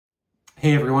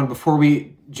Hey everyone, before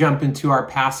we jump into our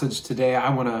passage today,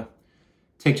 I want to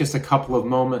take just a couple of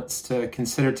moments to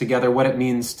consider together what it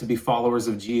means to be followers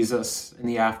of Jesus in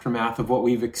the aftermath of what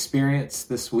we've experienced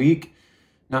this week,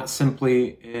 not simply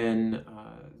in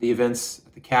the events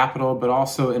at the Capitol, but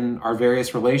also in our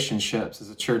various relationships as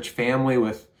a church family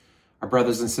with our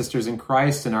brothers and sisters in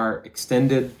Christ and our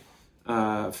extended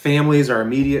families, our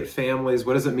immediate families.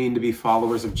 What does it mean to be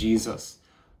followers of Jesus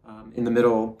in the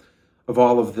middle of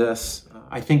all of this?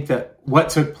 I think that what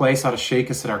took place ought to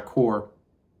shake us at our core.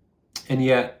 And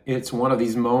yet it's one of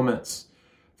these moments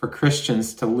for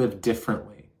Christians to live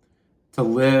differently, to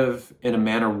live in a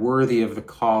manner worthy of the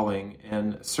calling.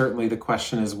 And certainly the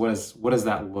question is, what does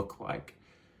that look like?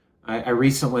 I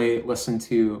recently listened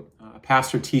to a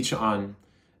pastor teach on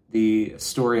the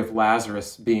story of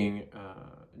Lazarus being,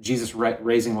 Jesus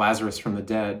raising Lazarus from the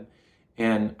dead.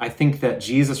 And I think that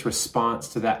Jesus' response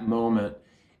to that moment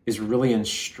is really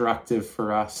instructive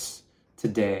for us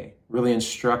today, really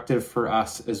instructive for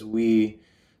us as we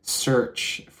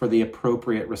search for the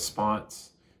appropriate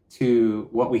response to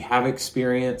what we have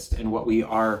experienced and what we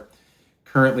are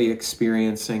currently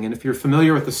experiencing. And if you're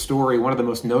familiar with the story, one of the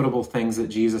most notable things that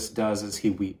Jesus does is he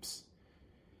weeps.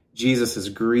 Jesus is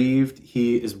grieved.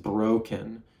 He is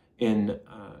broken in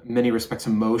many respects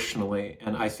emotionally.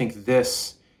 And I think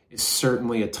this is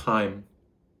certainly a time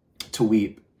to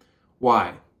weep.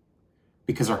 Why?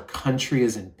 Because our country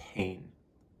is in pain.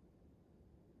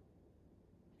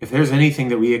 If there's anything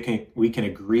that we can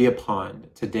agree upon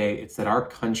today, it's that our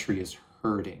country is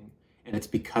hurting, and it's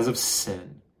because of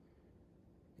sin.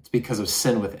 It's because of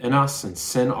sin within us and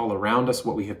sin all around us,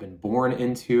 what we have been born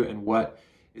into and what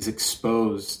is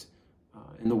exposed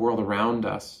in the world around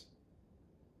us.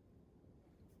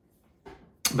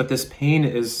 But this pain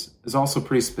is also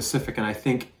pretty specific, and I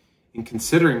think in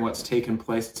considering what's taken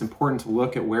place, it's important to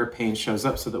look at where pain shows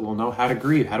up so that we'll know how to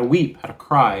grieve, how to weep, how to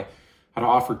cry, how to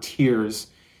offer tears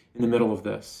in the middle of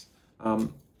this.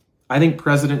 I think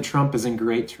President Trump is in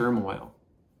great turmoil.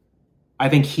 I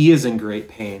think he is in great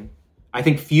pain. I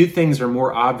think few things are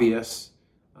more obvious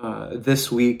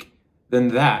this week than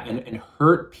that. And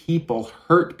hurt people.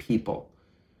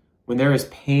 When there is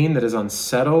pain that is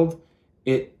unsettled,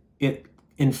 it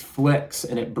inflicts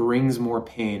and it brings more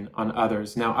pain on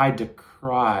others. Now, I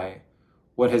decry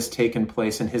what has taken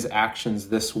place in his actions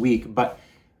this week, but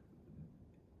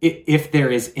if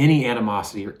there is any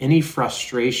animosity or any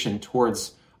frustration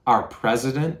towards our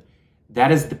president,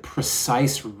 that is the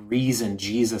precise reason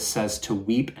Jesus says to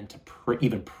weep and to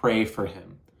even pray for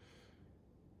him.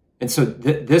 And so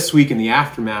this week in the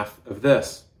aftermath of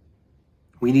this,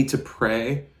 we need to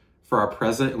pray for our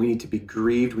president. We need to be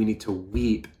grieved. We need to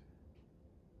weep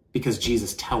because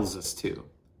Jesus tells us to.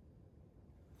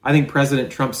 I think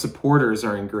President Trump's supporters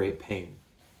are in great pain.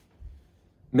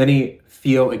 Many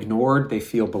feel ignored, they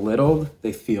feel belittled,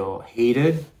 they feel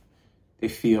hated, they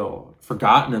feel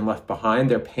forgotten and left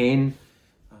behind. Their pain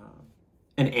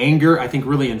and anger, I think,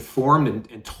 really informed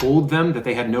and told them that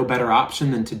they had no better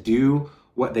option than to do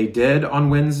what they did on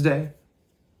Wednesday.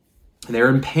 And they're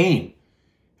in pain,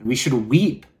 and we should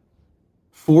weep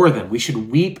for them. We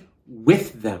should weep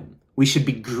with them. We should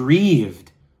be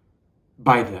grieved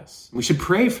by this. We should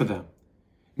pray for them.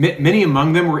 Many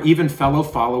among them were even fellow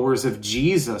followers of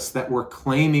Jesus that were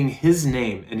claiming his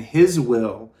name and his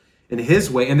will and his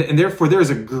way. And therefore, there is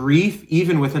a grief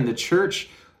even within the church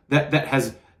that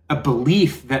has a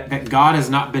belief that God has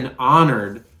not been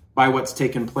honored by what's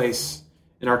taken place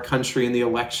in our country in the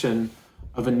election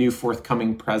of a new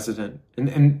forthcoming president.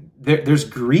 And there's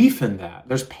grief in that.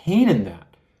 There's pain in that.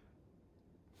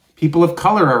 People of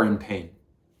color are in pain.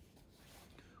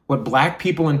 What Black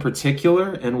people in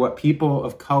particular and what people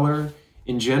of color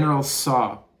in general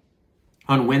saw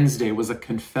on Wednesday was a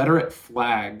Confederate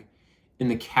flag in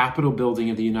the Capitol building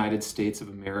of the United States of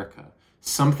America,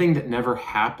 something that never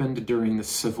happened during the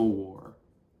Civil War.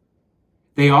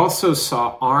 They also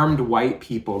saw armed white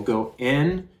people go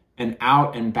in and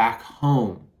out and back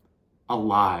home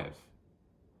alive,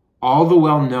 all the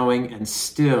while knowing and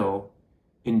still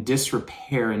in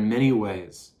disrepair in many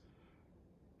ways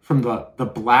from the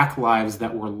Black lives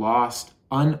that were lost,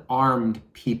 unarmed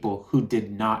people who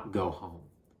did not go home.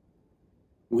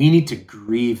 We need to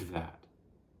grieve that.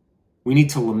 We need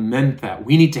to lament that.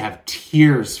 We need to have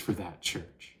tears for that,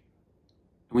 church.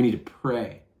 And we need to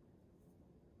pray.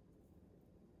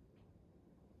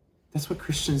 That's what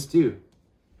Christians do.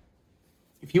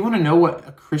 If you want to know what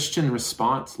a Christian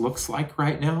response looks like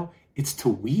right now, it's to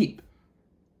weep.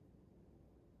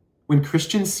 When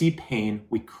Christians see pain,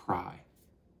 we cry.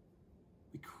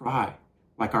 We cry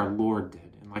like our Lord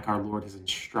did and like our Lord has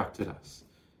instructed us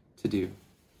to do.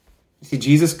 You see,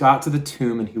 Jesus got to the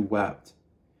tomb and he wept.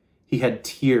 He had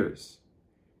tears.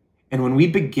 And when we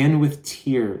begin with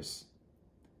tears,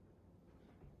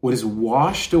 what is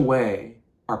washed away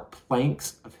are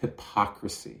planks of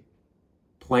hypocrisy.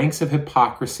 Planks of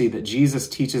hypocrisy that Jesus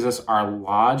teaches us are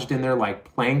lodged in there like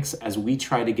planks as we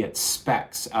try to get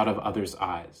specks out of others'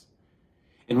 eyes.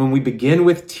 And when we begin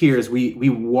with tears, we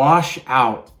wash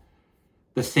out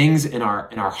the things in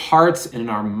our hearts and in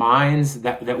our minds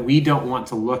that we don't want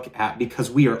to look at, because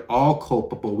we are all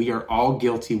culpable, we are all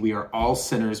guilty, we are all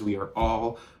sinners, we are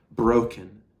all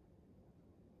broken.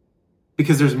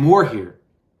 Because there's more here.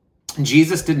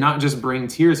 Jesus did not just bring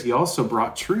tears, he also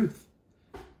brought truth.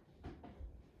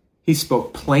 He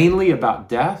spoke plainly about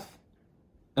death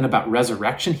and about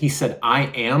resurrection. He said, I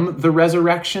am the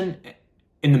resurrection,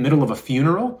 in the middle of a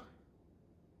funeral.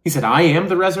 He said, I am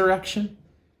the resurrection.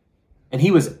 And he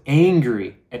was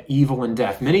angry at evil and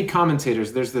death. Many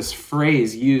commentators, there's this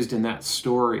phrase used in that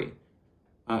story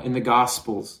in the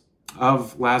Gospels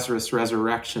of Lazarus'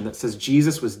 resurrection that says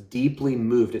Jesus was deeply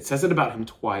moved. It says it about him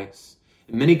twice.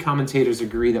 And many commentators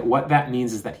agree that what that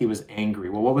means is that he was angry.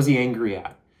 Well, what was he angry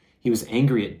at? He was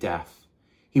angry at death.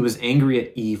 He was angry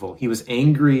at evil. He was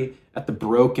angry at the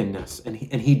brokenness. And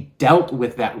he dealt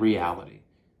with that reality.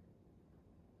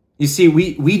 You see,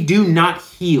 we do not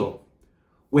heal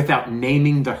without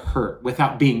naming the hurt,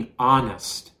 without being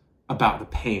honest about the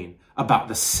pain, about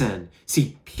the sin.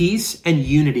 See, peace and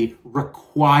unity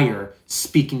require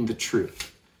speaking the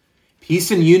truth.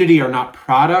 Peace and unity are not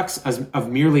products of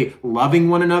merely loving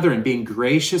one another and being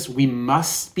gracious. We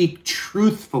must speak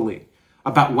truthfully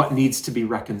about what needs to be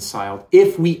reconciled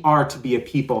if we are to be a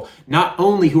people not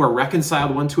only who are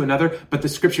reconciled one to another, but the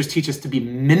scriptures teach us to be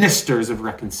ministers of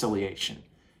reconciliation.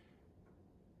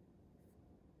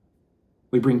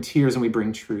 We bring tears and we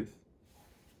bring truth.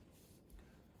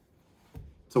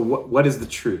 So what is the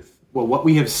truth? Well, what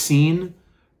we have seen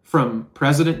from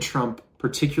President Trump,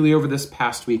 particularly over this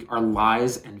past week, are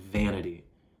lies and vanity.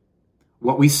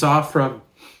 What we saw from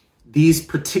these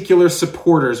particular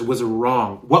supporters was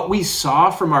wrong. What we saw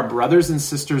from our brothers and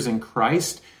sisters in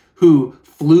Christ who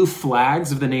flew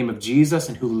flags of the name of Jesus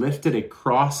and who lifted a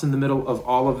cross in the middle of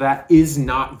all of that is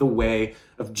not the way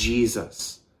of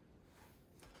Jesus.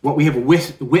 What we have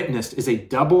witnessed is a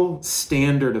double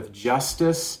standard of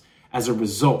justice as a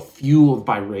result, fueled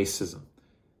by racism.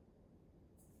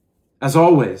 As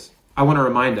always, I want to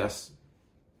remind us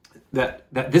that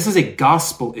this is a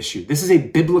gospel issue. This is a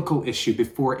biblical issue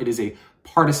before it is a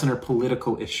partisan or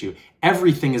political issue.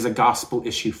 Everything is a gospel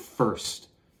issue first.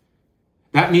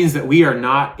 That means that we are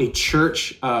not a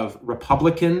church of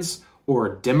Republicans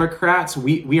or Democrats.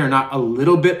 We are not a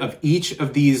little bit of each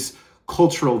of these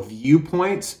cultural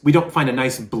viewpoints. We don't find a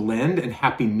nice blend and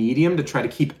happy medium to try to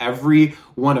keep every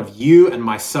one of you and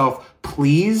myself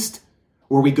pleased,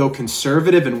 where we go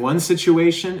conservative in one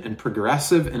situation and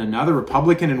progressive in another,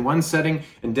 Republican in one setting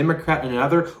and Democrat in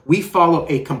another. We follow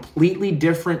a completely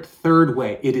different third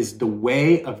way. It is the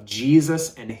way of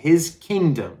Jesus and his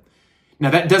kingdom. Now,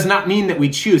 that does not mean that we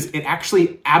choose. It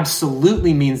actually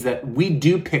absolutely means that we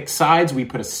do pick sides. We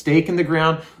put a stake in the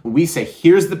ground. We say,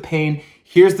 here's the pain.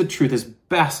 Here's the truth, as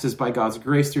best as by God's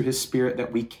grace through his Spirit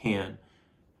that we can.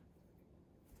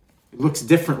 It looks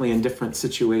differently in different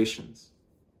situations.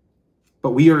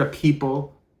 But we are a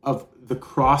people of the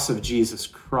cross of Jesus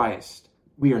Christ.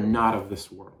 We are not of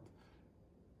this world.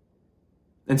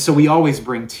 And so we always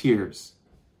bring tears.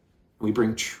 We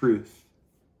bring truth.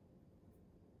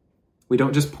 We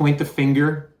don't just point the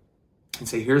finger and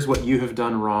say, here's what you have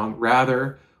done wrong.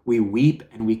 Rather, we weep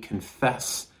and we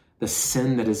confess the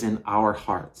sin that is in our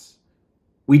hearts.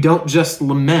 We don't just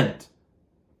lament,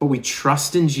 but we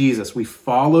trust in Jesus. We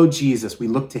follow Jesus. We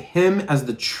look to him as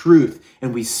the truth,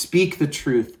 and we speak the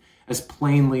truth as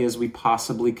plainly as we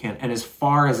possibly can, and as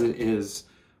far as it is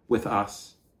with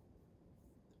us.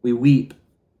 We weep,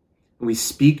 and we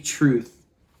speak truth.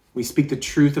 We speak the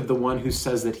truth of the one who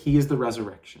says that he is the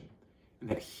resurrection,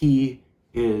 and that he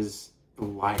is the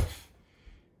life.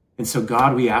 And so,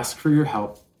 God, we ask for your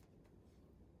help.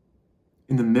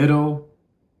 In the middle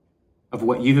of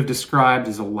what you have described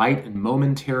as a light and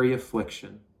momentary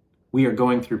affliction, we are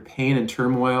going through pain and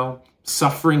turmoil,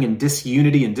 suffering and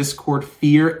disunity and discord,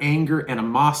 fear, anger,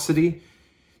 animosity,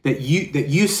 that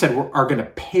you said are going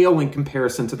to pale in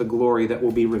comparison to the glory that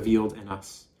will be revealed in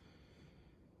us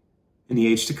in the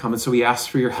age to come. And so we ask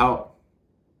for your help.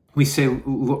 We say,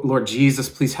 Lord Jesus,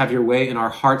 please have your way in our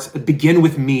hearts. Begin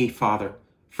with me, Father.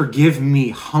 Forgive me,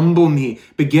 humble me,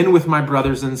 begin with my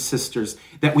brothers and sisters,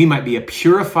 that we might be a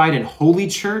purified and holy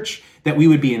church, that we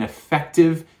would be an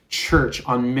effective church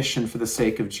on mission for the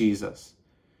sake of Jesus,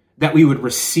 that we would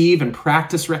receive and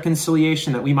practice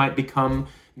reconciliation, that we might become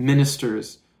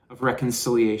ministers of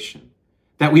reconciliation,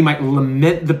 that we might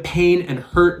lament the pain and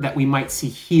hurt, that we might see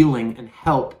healing and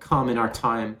help come in our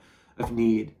time of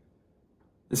need.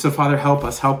 And so, Father, help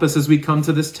us as we come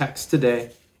to this text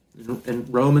today in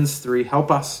Romans 3.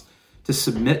 Help us to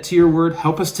submit to your word.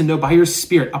 Help us to know by your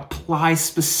Spirit, apply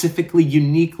specifically,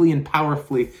 uniquely, and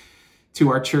powerfully to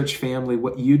our church family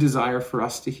what you desire for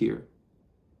us to hear,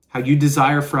 how you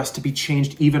desire for us to be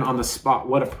changed even on the spot.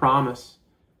 What a promise.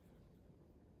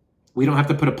 We don't have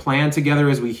to put a plan together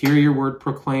as we hear your word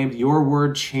proclaimed. Your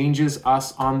word changes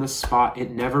us on the spot.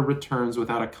 It never returns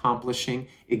without accomplishing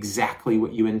exactly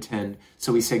what you intend.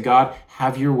 So we say, God,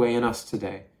 have your way in us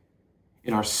today.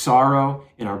 In our sorrow,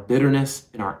 in our bitterness,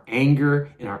 in our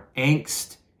anger, in our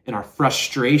angst, in our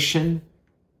frustration,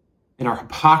 in our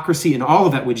hypocrisy, in all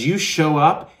of that, would you show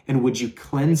up and would you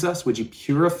cleanse us? Would you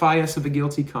purify us of a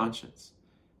guilty conscience?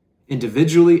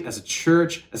 Individually, as a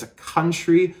church, as a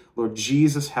country, Lord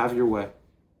Jesus, have your way.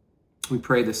 We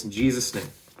pray this in Jesus' name.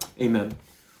 Amen.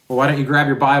 Well, why don't you grab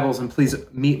your Bibles and please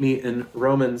meet me in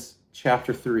Romans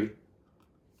chapter 3.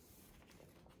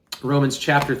 Romans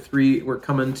chapter 3, we're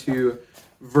coming to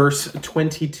verse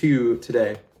 22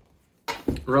 today.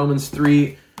 Romans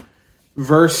 3,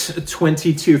 verse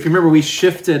 22. If you remember, we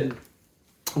shifted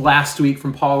last week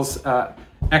from Paul's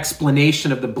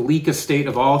explanation of the bleak estate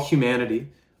of all humanity,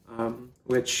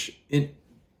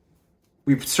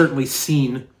 we've certainly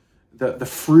seen the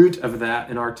fruit of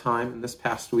that in our time in this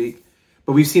past week.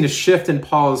 But we've seen a shift in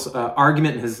Paul's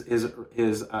argument and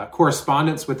his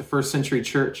correspondence with the first century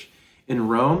church in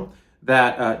Rome,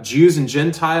 that Jews and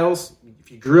Gentiles,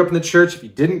 if you grew up in the church, if you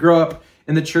didn't grow up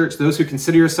in the church, those who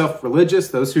consider yourself religious,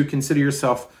 those who consider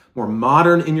yourself more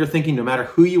modern in your thinking, no matter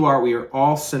who you are, we are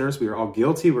all sinners, we are all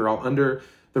guilty, we're all under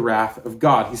the wrath of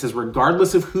God. He says,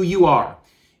 regardless of who you are,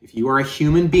 if you are a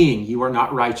human being, you are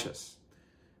not righteous.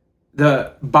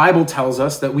 The Bible tells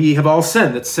us that we have all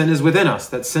sinned, that sin is within us,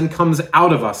 that sin comes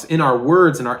out of us in our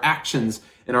words and our actions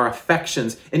and our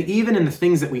affections, and even in the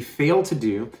things that we fail to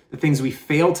do, the things we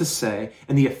fail to say,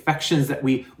 and the affections that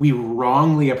we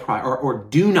wrongly apply or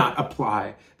do not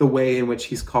apply the way in which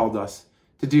he's called us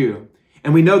to do.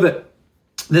 And we know that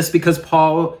this because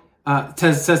Paul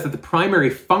says that the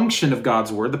primary function of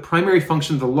God's word, the primary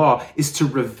function of the law, is to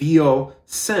reveal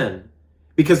sin.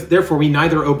 Because therefore we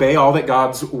neither obey all that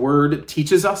God's word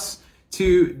teaches us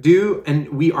to do, and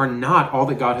we are not all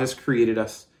that God has created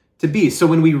us to be. So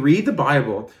when we read the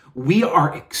Bible, we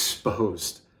are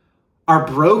exposed. Our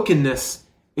brokenness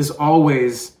is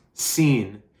always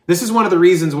seen. This is one of the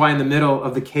reasons why in the middle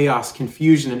of the chaos,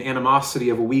 confusion, and animosity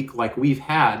of a week like we've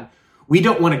had, we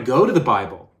don't want to go to the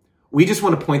Bible. We just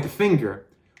want to point the finger.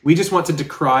 We just want to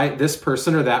decry this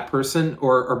person or that person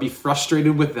or be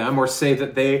frustrated with them or say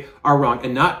that they are wrong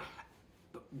and not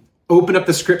open up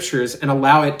the scriptures and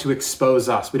allow it to expose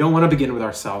us. We don't want to begin with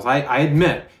ourselves. I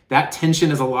admit that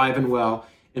tension is alive and well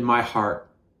in my heart.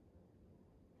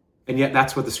 And yet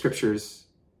that's what the scriptures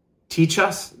teach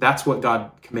us. That's what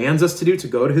God commands us to do, to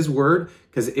go to his word,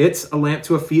 because it's a lamp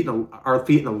to our feet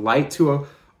and a light to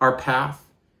our path.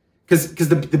 Because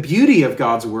the beauty of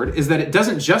God's word is that it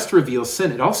doesn't just reveal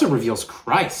sin, it also reveals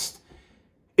Christ.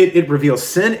 It reveals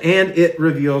sin and it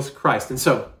reveals Christ. And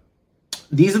so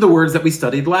these are the words that we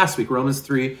studied last week, Romans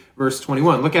 3, verse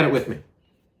 21. Look at it with me.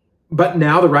 But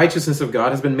now the righteousness of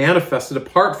God has been manifested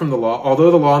apart from the law, although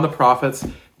the law and the prophets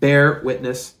bear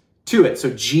witness to it. So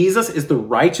Jesus is the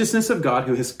righteousness of God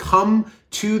who has come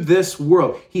to this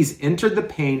world. He's entered the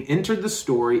pain, entered the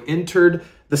story, entered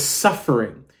the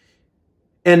suffering.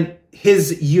 And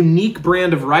his unique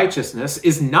brand of righteousness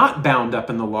is not bound up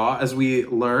in the law, as we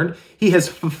learned. He has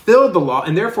fulfilled the law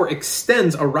and therefore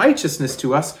extends a righteousness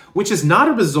to us, which is not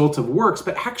a result of works,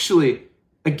 but actually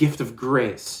a gift of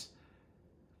grace.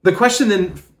 The question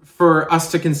then for us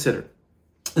to consider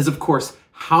is, of course,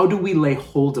 how do we lay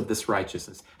hold of this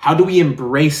righteousness? How do we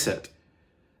embrace it?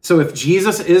 So if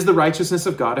Jesus is the righteousness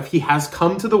of God, if he has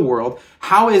come to the world,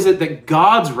 how is it that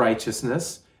God's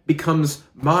righteousness becomes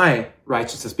my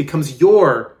righteousness, becomes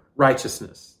your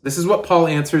righteousness? This is what Paul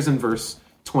answers in verse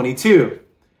 22.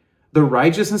 The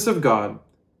righteousness of God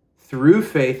through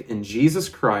faith in Jesus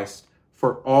Christ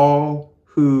for all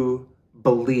who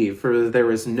believe, for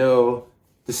there is no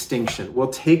distinction. We'll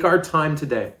take our time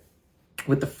today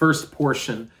with the first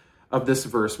portion of this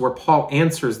verse where Paul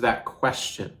answers that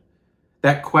question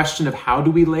of how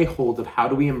do we lay hold of, how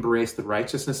do we embrace the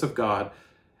righteousness of God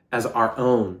as our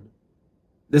own?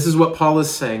 This is what Paul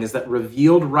is saying, is that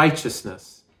revealed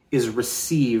righteousness is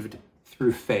received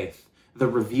through faith. The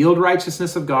revealed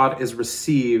righteousness of God is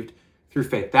received through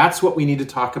faith. That's what we need to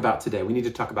talk about today. We need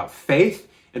to talk about faith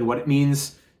and what it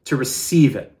means to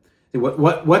receive it.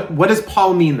 What does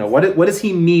Paul mean, though? What does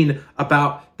he mean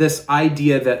about this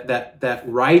idea that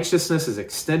righteousness is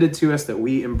extended to us, that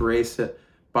we embrace it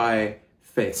by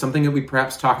faith? Something that we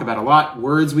perhaps talk about a lot,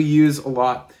 words we use a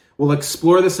lot. We'll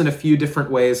explore this in a few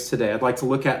different ways today. I'd like to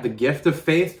look at the gift of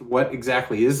faith. What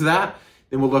exactly is that?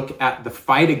 Then we'll look at the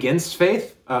fight against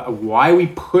faith, why we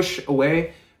push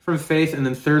away from faith. And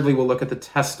then thirdly, we'll look at the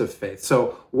test of faith.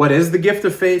 So what is the gift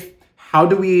of faith? How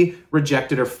do we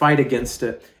reject it or fight against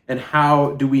it? And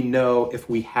how do we know if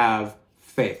we have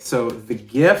faith? So the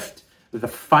gift, the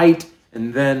fight,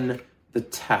 and then the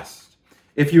test.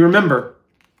 If you remember,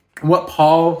 what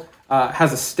Paul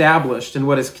has established and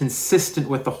what is consistent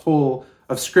with the whole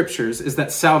of Scriptures is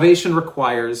that salvation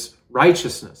requires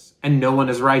righteousness, and no one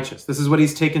is righteous. This is what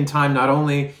he's taken time not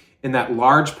only in that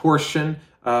large portion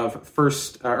of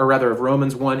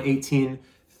Romans 1:18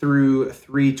 through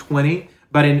 3:20,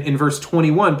 but in verse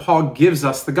 21, Paul gives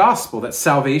us the gospel that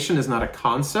salvation is not a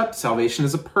concept, salvation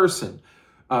is a person.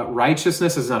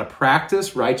 Righteousness is not a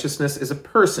practice, righteousness is a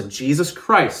person. Jesus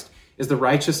Christ is the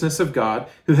righteousness of God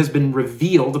who has been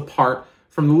revealed apart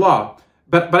from the law.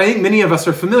 But I think many of us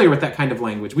are familiar with that kind of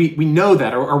language. We know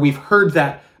that, or we've heard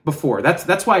that before.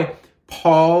 That's why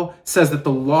Paul says that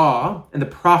the law and the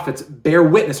prophets bear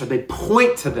witness, or they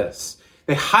point to this.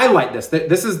 They highlight this.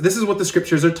 This is what the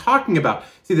Scriptures are talking about.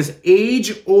 See, this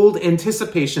age-old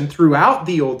anticipation throughout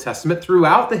the Old Testament,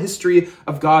 throughout the history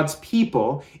of God's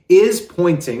people, is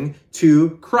pointing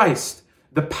to Christ.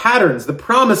 The patterns, the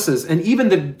promises, and even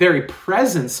the very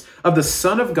presence of the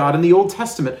Son of God in the Old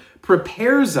Testament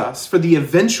prepares us for the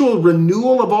eventual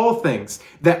renewal of all things,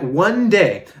 that one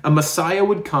day a Messiah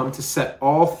would come to set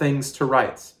all things to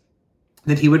rights,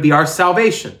 that he would be our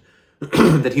salvation,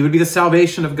 that he would be the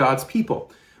salvation of God's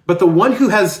people. But the one who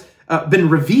has been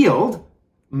revealed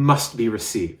must be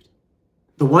received.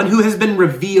 The one who has been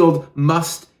revealed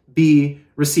must be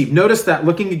received. Notice that,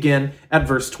 looking again at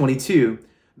verse 22,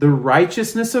 the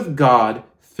righteousness of God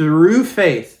through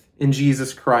faith in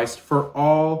Jesus Christ for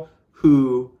all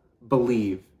who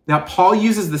believe. Now, Paul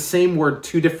uses the same word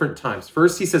two different times.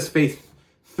 First, he says faith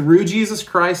through Jesus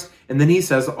Christ, and then he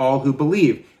says all who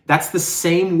believe. That's the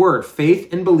same word,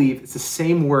 faith and believe. It's the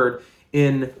same word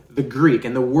in the Greek,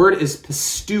 and the word is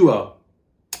pisteuo.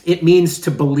 It means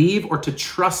to believe or to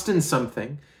trust in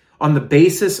something on the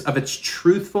basis of its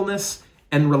truthfulness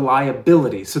and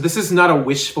reliability. So this is not a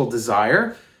wishful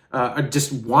desire, or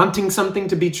just wanting something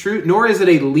to be true, nor is it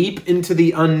a leap into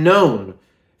the unknown.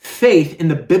 Faith, in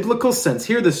the biblical sense,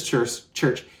 hear this,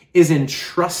 church, is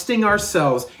entrusting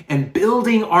ourselves and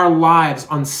building our lives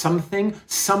on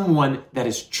someone that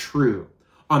is true,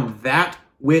 on that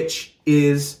which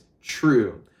is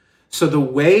true. So the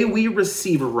way we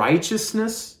receive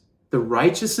righteousness, the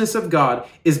righteousness of God,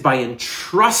 is by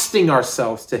entrusting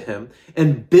ourselves to him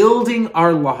and building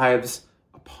our lives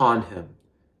upon him.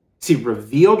 See,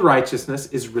 revealed righteousness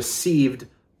is received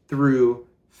through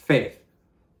faith.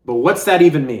 But what's that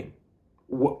even mean?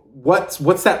 What's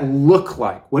that look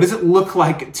like? What does it look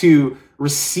like to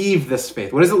receive this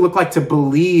faith? What does it look like to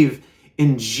believe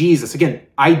in Jesus? Again,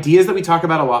 ideas that we talk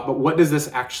about a lot, but what does this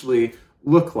actually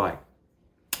look like?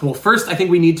 Well, first, I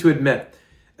think we need to admit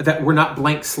that we're not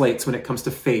blank slates when it comes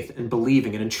to faith and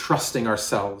believing and entrusting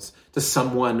ourselves to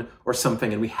someone or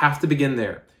something, and we have to begin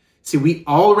there. See, we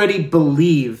already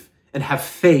believe and have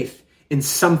faith in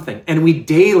something, and we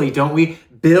daily, don't we,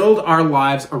 build our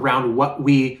lives around what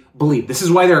we believe. This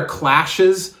is why there are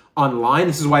clashes online.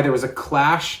 This is why there was a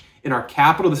clash in our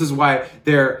capital. This is why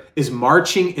there is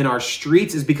marching in our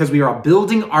streets, is because we are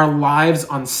building our lives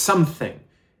on something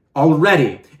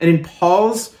already. And in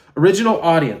Paul's original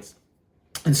audience,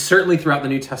 and certainly throughout the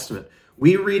New Testament,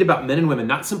 we read about men and women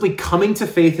not simply coming to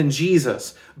faith in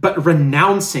Jesus, but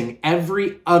renouncing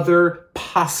every other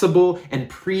possible and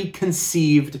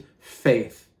preconceived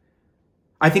faith.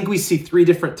 I think we see three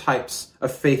different types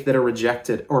of faith that are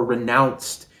rejected or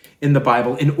renounced in the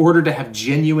Bible in order to have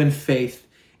genuine faith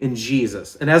in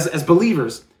Jesus. And as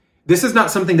believers, this is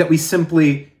not something that we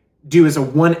simply do as a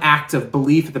one act of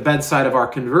belief at the bedside of our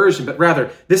conversion, but rather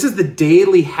this is the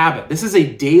daily habit. This is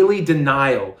a daily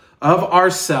denial of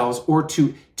ourselves, or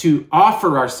to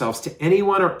offer ourselves to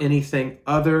anyone or anything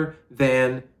other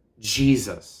than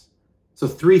Jesus. So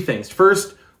three things.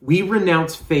 First, we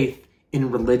renounce faith in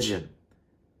religion.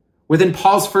 Within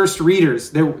Paul's first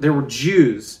readers, there were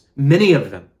Jews, many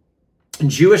of them. And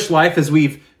Jewish life, as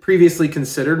we've previously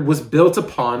considered, was built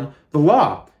upon the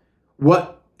law. When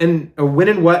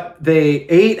and what they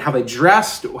ate, how they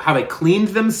dressed, how they cleaned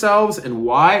themselves, and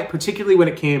why, particularly when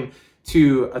it came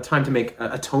to a time to make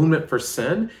atonement for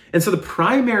sin. And so the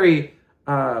primary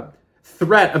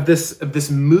threat of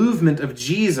this movement of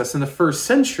Jesus in the first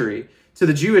century to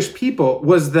the Jewish people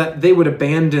was that they would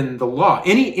abandon the law.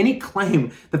 Any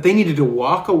claim that they needed to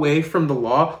walk away from the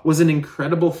law was an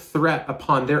incredible threat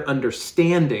upon their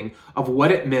understanding of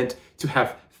what it meant to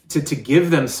have to give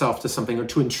themselves to something or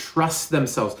to entrust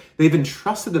themselves. They've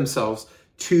entrusted themselves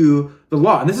to the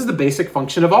law. And this is the basic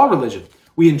function of all religion.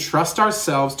 We entrust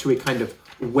ourselves to a kind of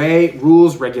way,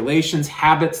 rules, regulations,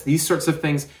 habits, these sorts of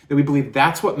things that we believe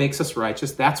that's what makes us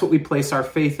righteous. That's what we place our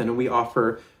faith in, and we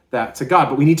offer that to God.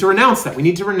 But we need to renounce that. We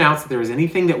need to renounce that there is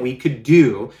anything that we could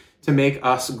do to make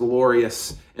us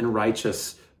glorious and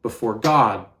righteous before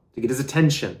God, to get his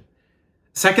attention.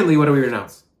 Secondly, what do we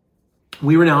renounce?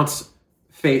 We renounce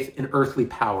faith in earthly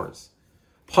powers.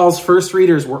 Paul's first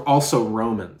readers were also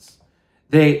Romans.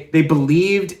 They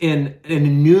believed in an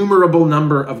innumerable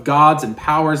number of gods and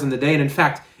powers in the day. And in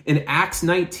fact, in Acts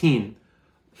 19,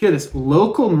 hear this,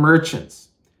 local merchants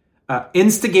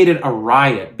instigated a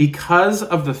riot because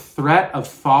of the threat of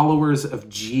followers of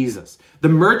Jesus. The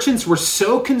merchants were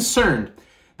so concerned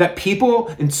that people,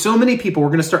 and so many people, were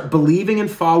going to start believing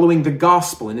and following the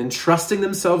gospel and entrusting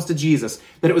themselves to Jesus,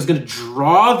 that it was going to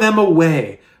draw them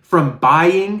away from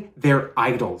buying their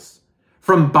idols,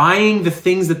 from buying the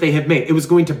things that they have made. It was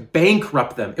going to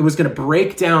bankrupt them. It was going to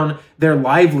break down their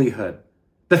livelihood.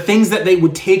 The things that they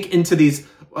would take into these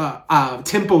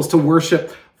temples to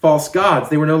worship false gods,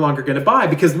 they were no longer going to buy.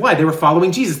 Because why? They were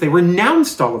following Jesus. They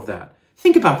renounced all of that.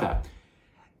 Think about that.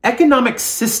 Economic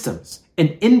systems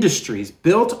and industries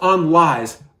built on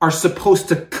lies are supposed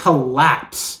to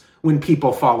collapse when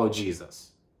people follow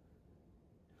Jesus.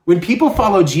 When people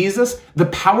follow Jesus, the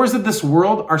powers of this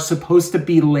world are supposed to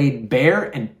be laid bare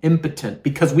and impotent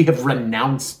because we have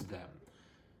renounced them.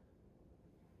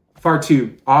 Far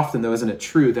too often, though, isn't it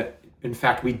true that, in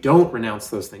fact, we don't renounce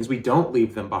those things. We don't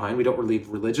leave them behind. We don't leave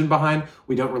religion behind.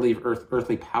 We don't leave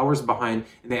earthly powers behind.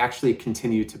 And they actually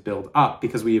continue to build up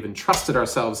because we have entrusted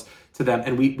ourselves to them,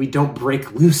 and we don't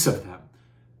break loose of them.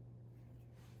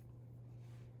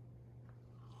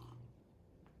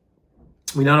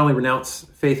 We not only renounce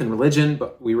faith in religion,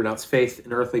 but we renounce faith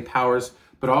in earthly powers,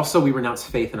 but also we renounce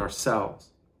faith in ourselves.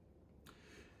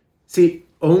 See,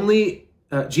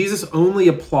 Jesus only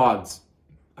applauds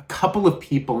a couple of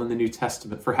people in the New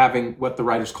Testament for having what the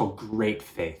writers call great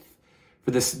faith,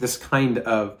 for this kind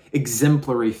of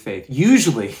exemplary faith.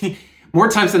 Usually, more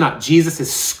times than not, Jesus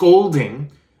is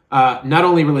scolding not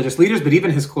only religious leaders, but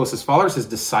even his closest followers, his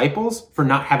disciples, for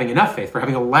not having enough faith, for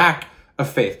having a lack of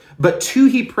faith. But two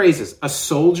he praises, a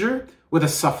soldier with a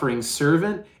suffering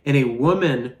servant and a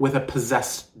woman with a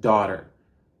possessed daughter.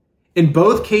 In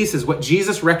both cases, what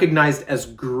Jesus recognized as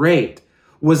great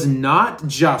was not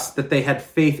just that they had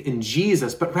faith in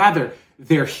Jesus, but rather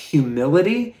their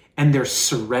humility and their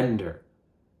surrender.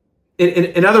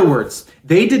 In other words,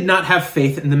 they did not have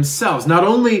faith in themselves. Not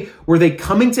only were they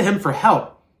coming to him for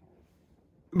help,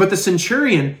 but the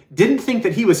centurion didn't think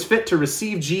that he was fit to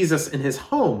receive Jesus in his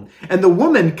home. And the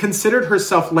woman considered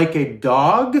herself like a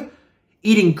dog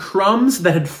eating crumbs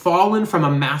that had fallen from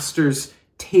a master's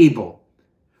table.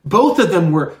 Both of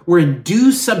them were in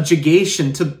due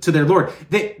subjugation to their Lord.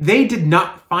 They did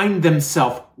not find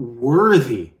themselves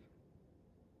worthy.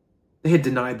 They had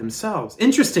denied themselves.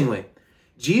 Interestingly,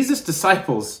 Jesus'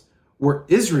 disciples were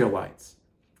Israelites,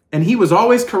 and he was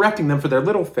always correcting them for their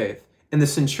little faith. And the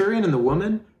centurion and the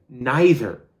woman,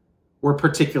 neither were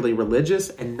particularly religious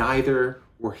and neither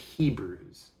were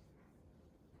Hebrews.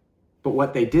 But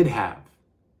what they did have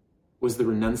was the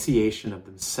renunciation of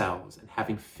themselves and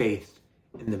having faith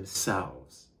in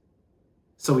themselves.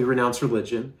 So we renounce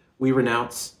religion, we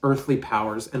renounce earthly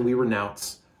powers, and we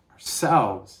renounce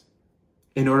ourselves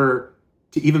in order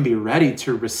to even be ready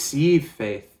to receive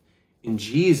faith in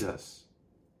Jesus.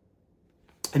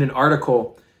 In an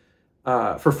article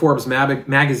for Forbes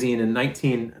magazine in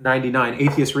 1999,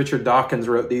 atheist Richard Dawkins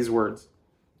wrote these words: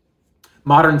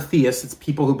 modern theists, it's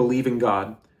people who believe in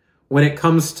God, when it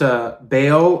comes to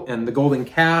Baal and the golden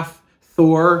calf,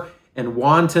 Thor and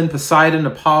Wanton, Poseidon,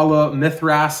 Apollo,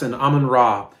 Mithras, and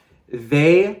Amun-Ra,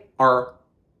 they are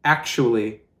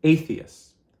actually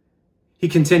atheists. He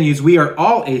continues, we are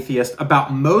all atheists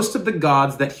about most of the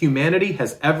gods that humanity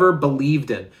has ever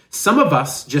believed in. Some of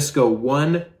us just go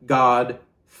one God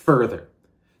further.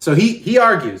 So he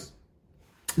argues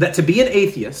that to be an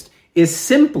atheist is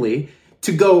simply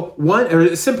to go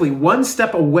one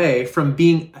step away from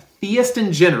being a theist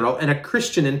in general and a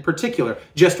Christian in particular,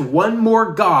 just one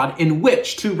more God in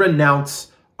which to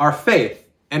renounce our faith.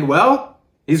 And well,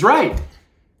 he's right.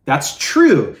 That's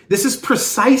true. This is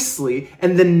precisely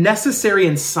and the necessary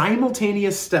and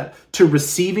simultaneous step to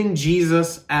receiving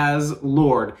Jesus as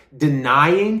Lord,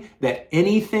 denying that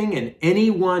anything and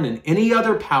anyone and any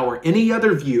other power, any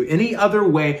other view, any other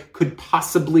way could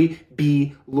possibly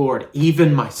be Lord,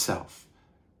 even myself.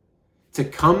 To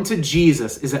come to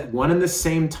Jesus is at one and the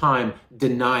same time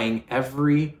denying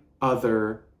every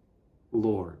other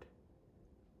Lord.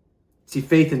 See,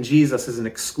 faith in Jesus is an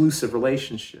exclusive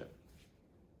relationship.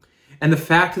 And the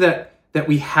fact that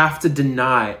we have to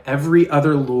deny every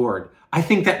other Lord, I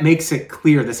think that makes it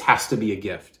clear this has to be a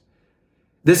gift.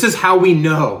 This is how we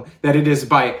know that it is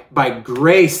by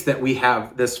grace that we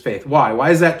have this faith. Why?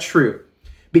 Why is that true?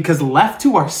 Because left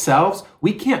to ourselves,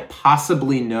 we can't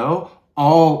possibly know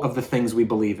all of the things we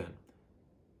believe in,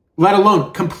 let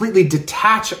alone completely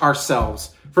detach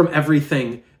ourselves from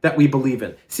everything that we believe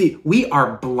in. See, we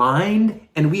are blind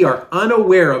and we are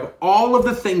unaware of all of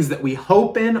the things that we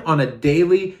hope in on a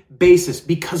daily basis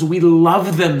because we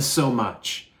love them so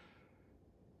much.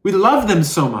 We love them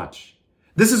so much.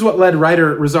 This is what led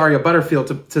writer Rosario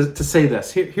Butterfield to say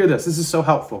this. Hear this. This is so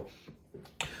helpful.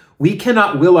 We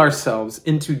cannot will ourselves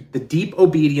into the deep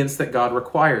obedience that God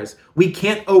requires. We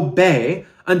can't obey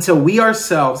until we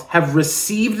ourselves have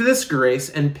received this grace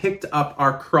and picked up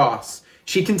our cross.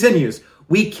 She continues,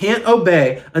 we can't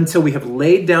obey until we have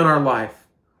laid down our life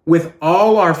with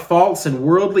all our faults and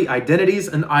worldly identities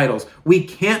and idols. We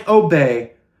can't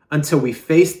obey until we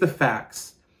face the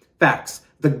facts.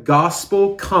 The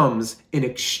gospel comes in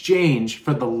exchange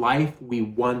for the life we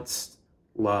once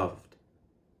loved.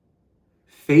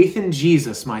 Faith in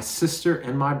Jesus, my sister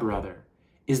and my brother,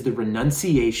 is the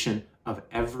renunciation of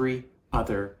every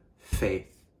other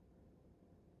faith.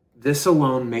 This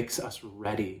alone makes us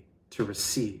ready to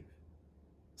receive.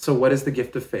 So what is the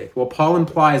gift of faith? Well, Paul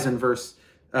implies in verse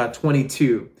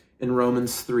 22 in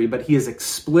Romans 3, but he is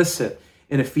explicit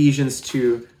in Ephesians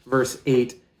 2, verse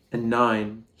 8 and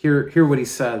 9. Hear what he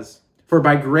says. For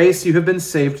by grace you have been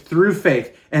saved through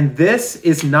faith, and this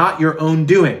is not your own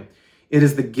doing. It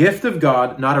is the gift of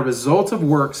God, not a result of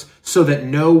works, so that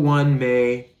no one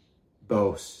may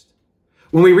boast.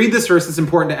 When we read this verse, it's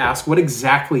important to ask, what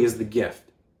exactly is the gift?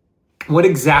 What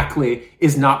exactly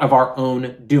is not of our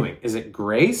own doing? Is it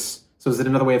grace? So is it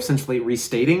another way of essentially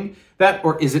restating that?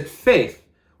 Or is it faith?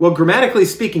 Well, grammatically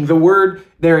speaking, the word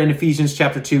there in Ephesians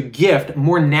chapter 2, gift,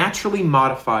 more naturally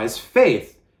modifies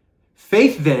faith.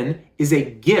 Faith then is a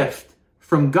gift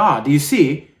from God. Do you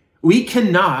see? We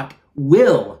cannot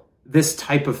will this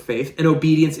type of faith and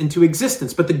obedience into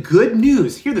existence. But the good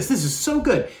news, hear this is so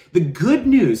good. The good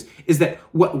news is that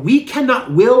what we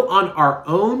cannot will on our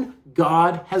own,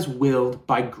 God has willed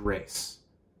by grace.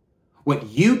 What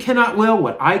you cannot will,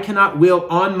 what I cannot will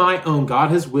on my own,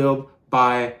 God has willed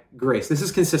by grace. This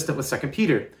is consistent with 2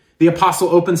 Peter. The apostle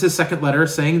opens his second letter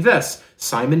saying this,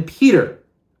 Simon Peter,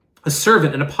 a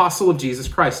servant and apostle of Jesus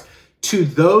Christ, to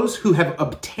those who have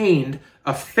obtained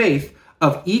a faith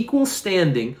of equal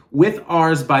standing with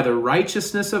ours by the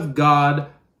righteousness of God,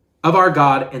 of our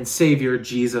God and Savior,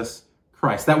 Jesus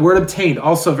Christ. That word obtained,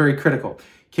 also very critical,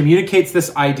 communicates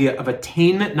this idea of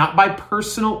attainment, not by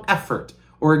personal effort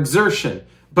or exertion,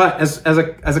 but as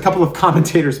a couple of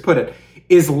commentators put it,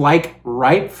 is like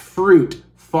ripe fruit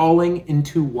falling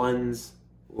into one's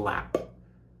lap.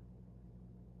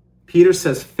 Peter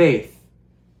says faith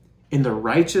in the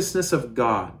righteousness of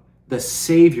God, the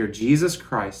Savior, Jesus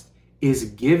Christ,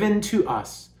 is given to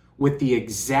us with the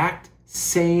exact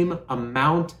same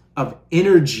amount of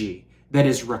energy that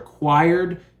is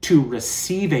required to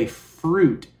receive a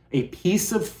fruit, a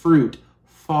piece of fruit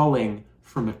falling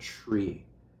from a tree.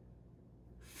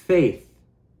 Faith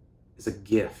is a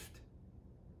gift.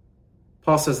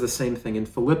 Paul says the same thing in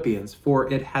Philippians,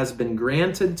 for it has been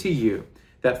granted to you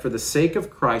that for the sake of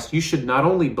Christ you should not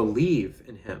only believe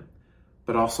in him,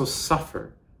 but also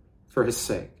suffer for his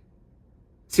sake.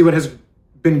 See, what has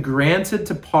been granted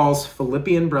to Paul's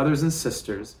Philippian brothers and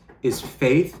sisters is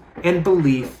faith and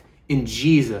belief in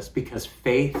Jesus, because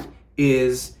faith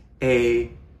is a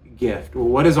gift. Well,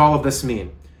 what does all of this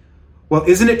mean? Well,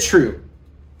 isn't it true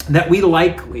that we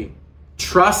likely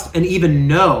trust and even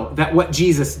know that what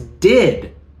Jesus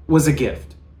did was a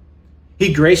gift?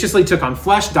 He graciously took on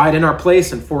flesh, died in our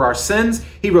place and for our sins.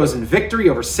 He rose in victory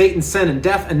over Satan, sin, and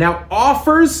death, and now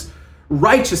offers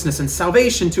righteousness and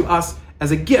salvation to us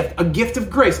as a gift of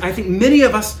grace. I think many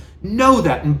of us know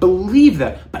that and believe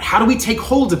that, but how do we take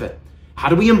hold of it? How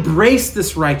do we embrace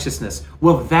this righteousness?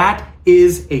 Well, that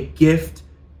is a gift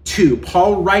too.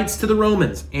 Paul writes to the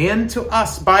Romans and to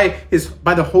us by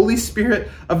the Holy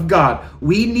Spirit of God.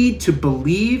 We need to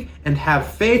believe and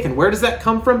have faith. And where does that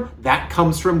come from? That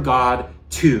comes from God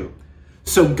too.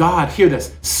 So God, hear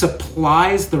this,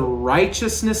 supplies the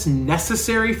righteousness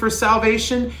necessary for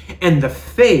salvation and the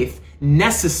faith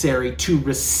necessary to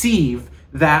receive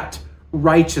that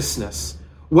righteousness.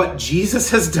 What Jesus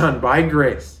has done by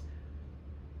grace.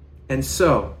 And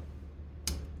so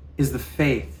is the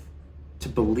faith to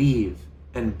believe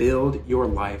and build your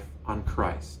life on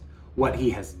Christ. What he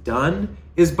has done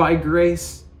is by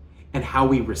grace, and how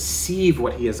we receive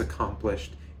what he has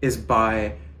accomplished is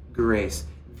by grace.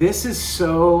 This is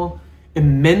so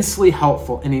immensely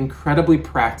helpful and incredibly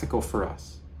practical for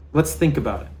us. Let's think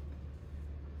about it.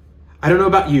 I don't know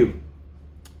about you,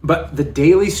 but the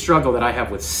daily struggle that I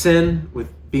have with sin,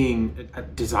 with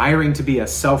desiring to be a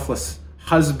selfless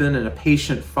husband and a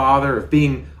patient father, of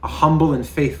being a humble and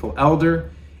faithful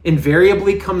elder,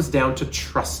 invariably comes down to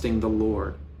trusting the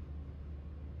Lord.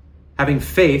 Having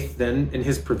faith then in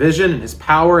his provision and his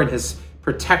power and his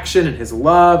protection and his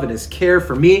love and his care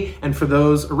for me and for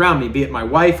those around me, be it my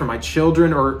wife or my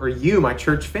children or you, my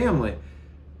church family.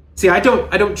 See, I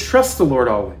don't trust the Lord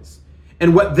always.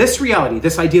 And what this reality,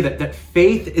 this idea that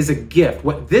faith is a gift,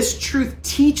 what this truth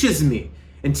teaches me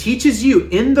and teaches you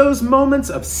in those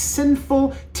moments of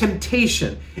sinful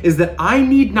temptation is that I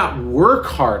need not work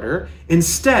harder.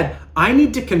 Instead, I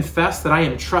need to confess that I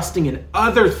am trusting in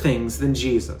other things than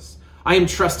Jesus. I am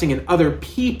trusting in other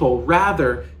people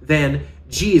rather than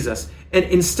Jesus. And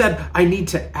instead, I need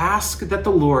to ask that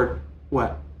the Lord,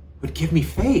 would give me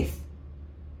faith.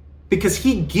 Because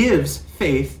he gives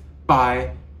faith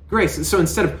by grace. And so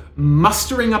instead of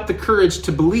mustering up the courage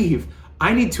to believe,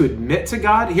 I need to admit to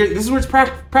God, here, this is where it's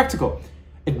practical.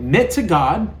 Admit to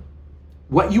God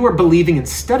what you are believing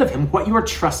instead of him, what you are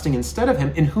trusting instead of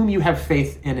him, in whom you have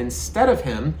faith in instead of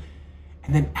him,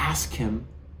 and then ask him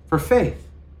for faith.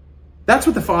 That's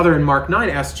what the Father in Mark 9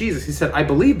 asked Jesus. He said, I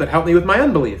believe, but help me with my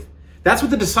unbelief. That's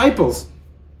what the disciples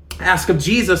asked of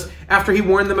Jesus after he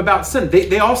warned them about sin.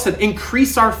 They all said,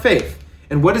 increase our faith.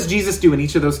 And what does Jesus do in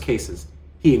each of those cases?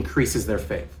 He increases their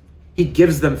faith. He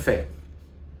gives them faith.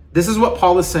 This is what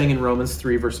Paul is saying in Romans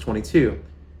 3, verse 22.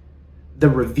 The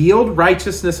revealed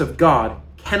righteousness of God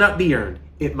cannot be earned.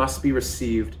 It must be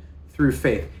received through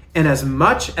faith. And as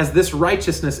much as this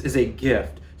righteousness is a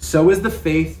gift, so is the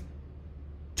faith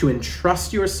to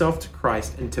entrust yourself to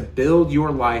Christ and to build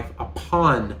your life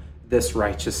upon this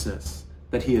righteousness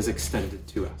that he has extended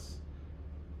to us.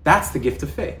 That's the gift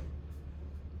of faith.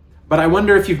 But I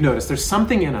wonder if you've noticed there's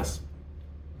something in us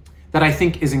that I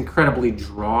think is incredibly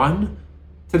drawn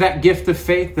to that gift of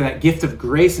faith, to that gift of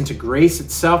grace, and to grace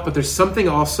itself, but there's something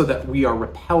also that we are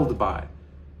repelled by.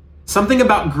 Something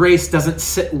about grace doesn't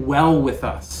sit well with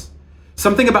us.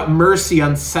 Something about mercy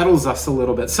unsettles us a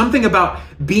little bit. Something about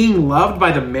being loved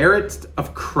by the merit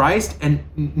of Christ and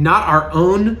not our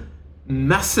own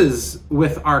messes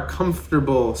with our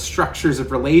comfortable structures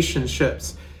of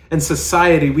relationships and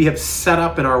society we have set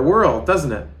up in our world,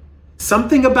 doesn't it?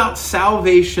 Something about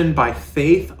salvation by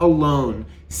faith alone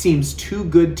seems too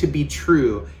good to be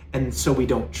true, and so we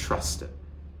don't trust it.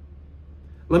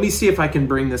 Let me see if I can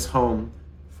bring this home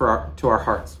to our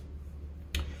hearts.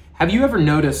 Have you ever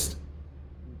noticed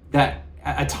that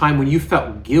a time when you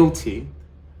felt guilty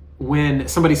when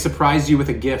somebody surprised you with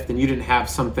a gift and you didn't have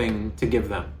something to give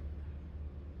them?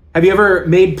 Have you ever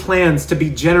made plans to be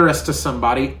generous to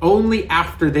somebody only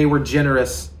after they were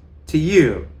generous to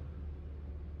you?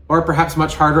 Or perhaps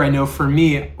much harder, I know for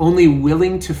me, only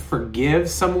willing to forgive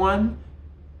someone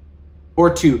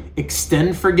or to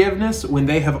extend forgiveness when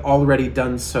they have already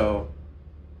done so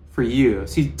for you.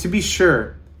 See, to be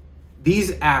sure,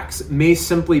 these acts may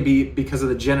simply be because of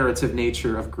the generative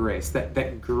nature of grace,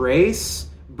 that grace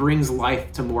brings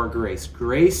life to more grace.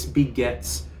 Grace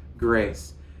begets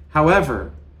grace.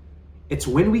 However, it's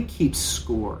when we keep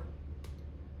score.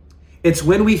 It's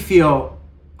when we feel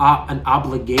an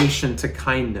obligation to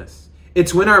kindness.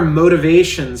 It's when our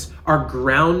motivations are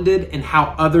grounded in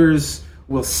how others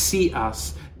will see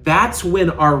us. That's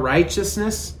when our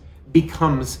righteousness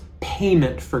becomes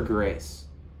payment for grace.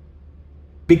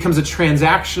 Becomes a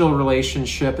transactional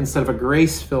relationship instead of a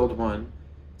grace-filled one.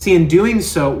 See, in doing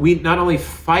so, we not only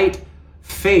fight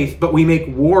faith, but we make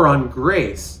war on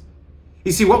grace.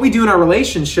 You see, what we do in our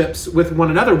relationships with one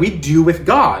another, we do with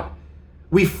God.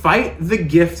 We fight the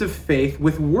gift of faith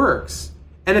with works,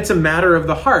 and it's a matter of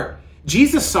the heart.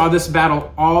 Jesus saw this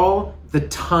battle all the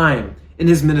time in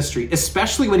his ministry,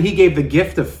 especially when he gave the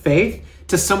gift of faith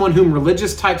to someone whom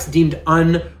religious types deemed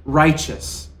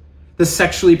unrighteous. The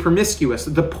sexually promiscuous,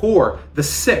 the poor, the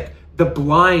sick, the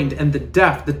blind and the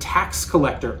deaf, the tax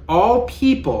collector, all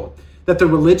people that the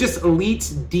religious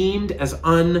elites deemed as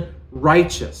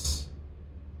unrighteous.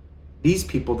 These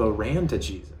people, though, ran to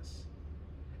Jesus.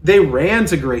 They ran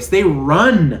to grace. They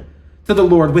run to the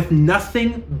Lord with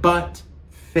nothing but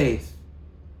faith.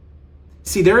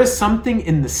 See, there is something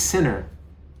in the sinner,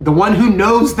 the one who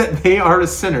knows that they are a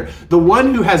sinner, the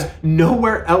one who has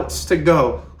nowhere else to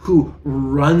go, who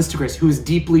runs to grace, who is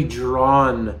deeply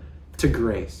drawn to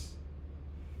grace.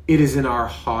 It is in our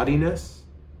haughtiness,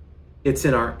 it's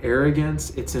in our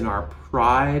arrogance, it's in our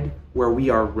pride where we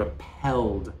are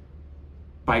repelled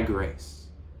by grace.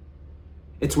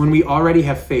 It's when we already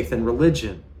have faith in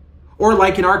religion. Or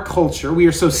like in our culture, we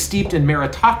are so steeped in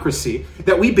meritocracy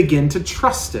that we begin to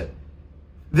trust it.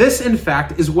 This, in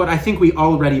fact, is what I think we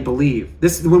already believe.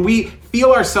 When we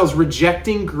feel ourselves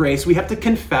rejecting grace, we have to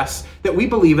confess that we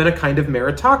believe in a kind of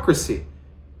meritocracy,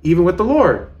 even with the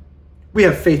Lord. We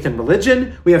have faith in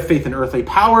religion, we have faith in earthly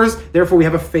powers, therefore we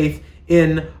have a faith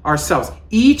in ourselves.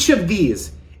 Each of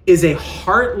these is a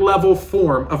heart-level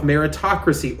form of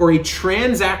meritocracy or a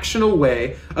transactional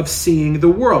way of seeing the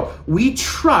world. We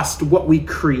trust what we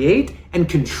create and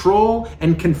control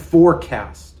and can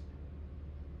forecast.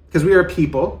 Because we are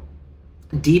people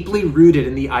deeply rooted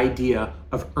in the idea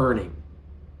of earning.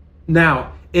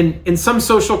 Now, in some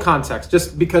social context,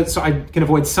 just because so I can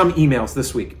avoid some emails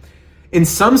this week, in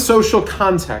some social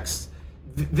contexts,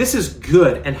 this is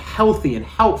good and healthy and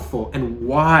helpful and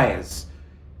wise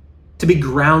to be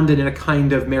grounded in a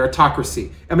kind of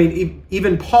meritocracy. I mean,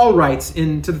 even Paul writes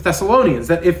to the Thessalonians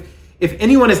that if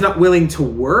anyone is not willing to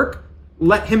work,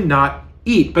 let him not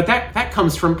eat. But that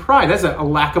comes from pride. That's a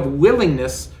lack of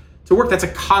willingness to work. That's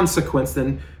a consequence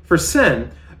then for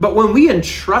sin. But when we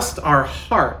entrust our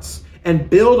hearts and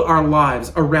build our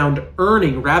lives around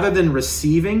earning rather than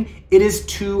receiving, it is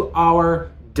to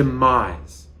our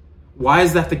demise. Why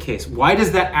is that the case? Why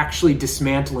does that actually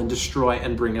dismantle and destroy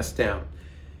and bring us down?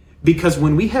 Because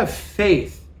when we have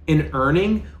faith in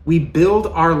earning, we build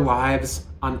our lives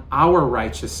on our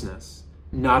righteousness,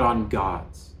 not on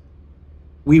God's.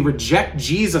 We reject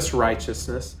Jesus'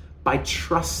 righteousness by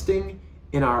trusting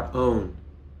in our own.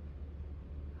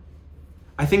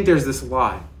 I think there's this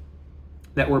lie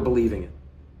that we're believing in.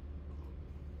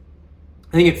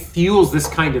 I think it fuels this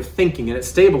kind of thinking and it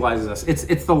stabilizes us.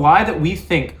 It's the lie that we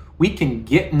think we can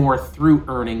get more through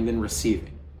earning than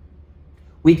receiving.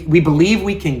 We believe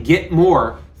we can get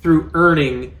more through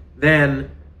earning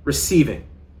than receiving.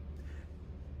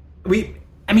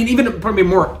 Even from a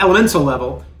more elemental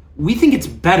level, we think it's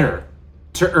better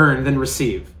to earn than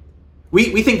receive.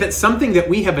 We think that something that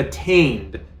we have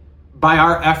attained by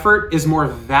our effort is more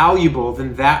valuable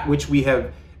than that which we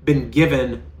have been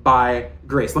given by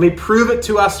grace. Let me prove it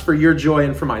to us for your joy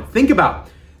and for mine. Think about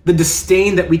the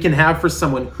disdain that we can have for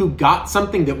someone who got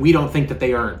something that we don't think that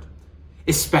they earned.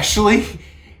 Especially,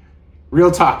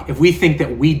 real talk, if we think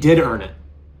that we did earn it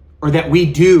or that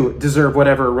we do deserve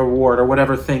whatever reward or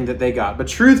whatever thing that they got. But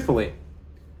truthfully,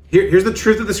 here's the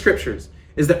truth of the scriptures,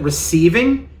 is that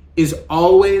receiving is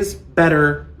always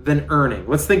better than earning.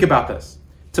 Let's think about this.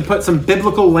 To put some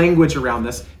biblical language around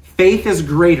this, faith is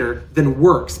greater than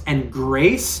works, and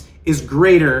grace is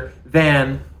greater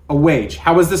than a wage.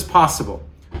 How is this possible?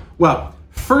 Well,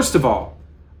 first of all,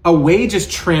 a wage is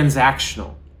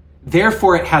transactional.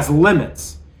 Therefore, it has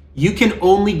limits. You can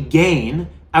only gain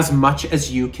as much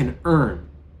as you can earn.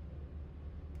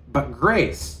 But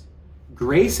grace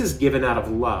is given out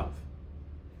of love.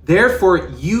 Therefore,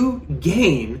 you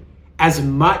gain as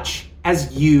much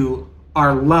as you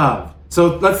are loved.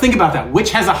 So let's think about that.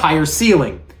 Which has a higher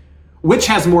ceiling? Which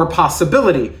has more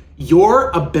possibility?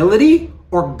 Your ability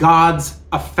or God's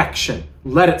affection?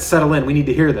 Let it settle in. We need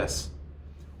to hear this.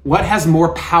 What has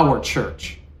more power,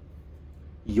 church?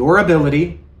 Your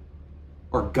ability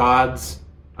or God's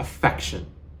affection?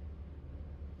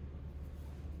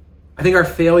 I think our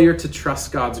failure to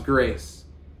trust God's grace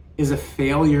is a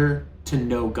failure to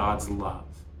know God's love.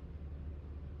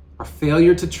 Our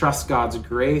failure to trust God's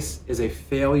grace is a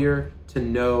failure to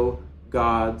know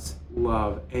God's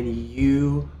love. And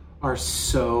you are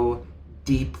so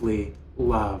deeply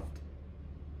loved.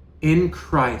 In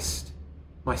Christ,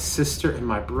 my sister and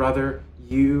my brother,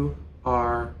 you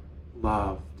are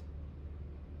loved.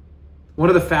 One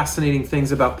of the fascinating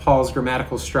things about Paul's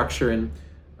grammatical structure in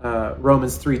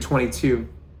Romans 3:22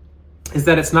 is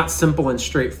that it's not simple and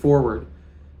straightforward.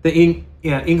 The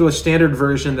English Standard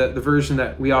Version, the version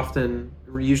that we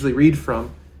usually read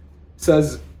from,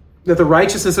 says that the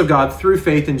righteousness of God through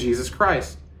faith in Jesus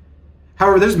Christ.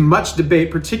 However, there's much debate,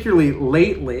 particularly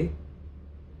lately,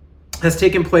 has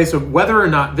taken place of whether or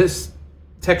not this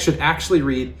text should actually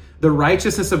read the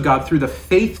righteousness of God through the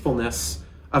faithfulness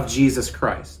of Jesus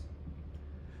Christ.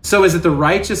 So is it the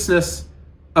righteousness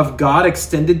of God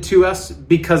extended to us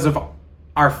because of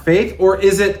our faith, or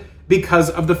is it because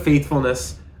of the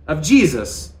faithfulness of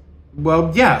Jesus?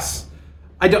 Well, yes.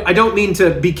 I don't mean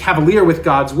to be cavalier with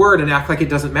God's word and act like it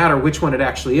doesn't matter which one it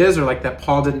actually is, or like that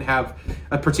Paul didn't have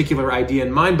a particular idea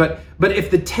in mind. But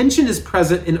if the tension is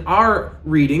present in our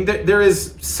reading, that there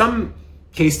is some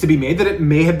case to be made that it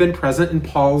may have been present in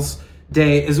Paul's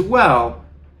day as well.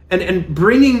 And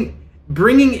bringing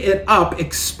it up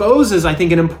exposes, I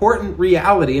think, an important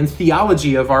reality and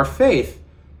theology of our faith.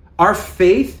 Our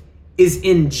faith is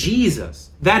in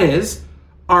Jesus. That is,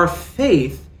 our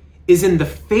faith is in the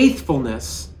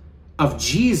faithfulness of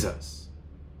Jesus,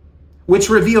 which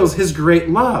reveals his great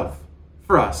love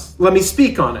for us. Let me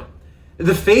speak on it.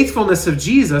 The faithfulness of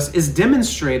Jesus is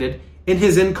demonstrated in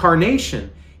his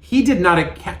incarnation. He did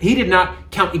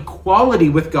not count equality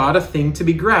with God a thing to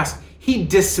be grasped. He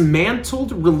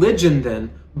dismantled religion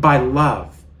then by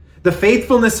love. The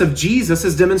faithfulness of Jesus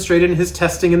is demonstrated in his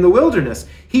testing in the wilderness.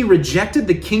 He rejected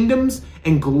the kingdoms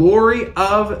and glory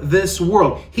of this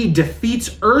world. He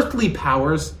defeats earthly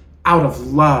powers out of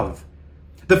love.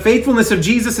 The faithfulness of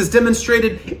Jesus is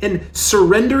demonstrated in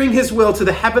surrendering his will to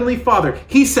the Heavenly Father.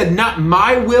 He said, "Not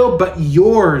my will, but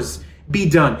yours be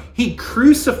done." He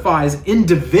crucifies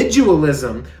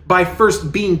individualism by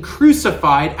first being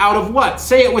crucified out of what?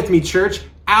 Say it with me, church.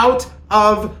 Out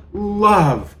of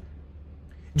love.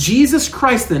 Jesus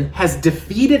Christ then has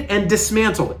defeated and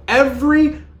dismantled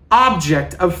every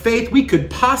object of faith we could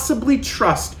possibly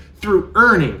trust through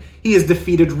earning. He has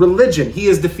defeated religion. He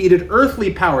has defeated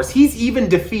earthly powers. He's even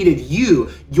defeated you,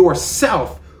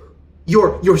 yourself,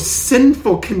 your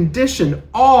sinful condition,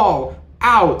 all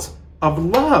out of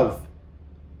love.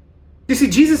 You see,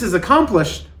 Jesus has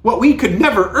accomplished what we could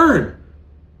never earn.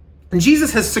 And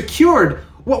Jesus has secured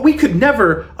what we could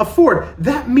never afford.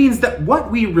 That means that what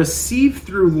we receive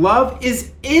through love is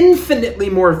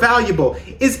infinitely more valuable,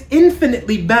 is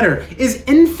infinitely better, is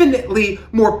infinitely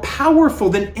more powerful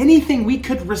than anything we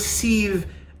could receive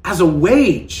as a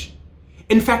wage.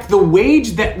 In fact, the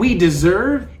wage that we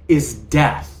deserve is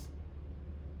death.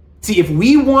 See, if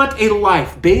we want a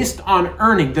life based on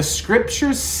earning, the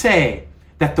scriptures say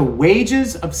that the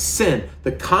wages of sin,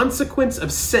 the consequence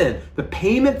of sin, the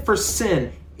payment for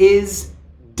sin is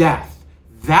death.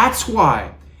 That's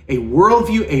why a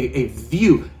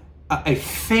worldview, a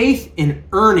faith in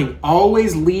earning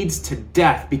always leads to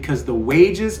death, because the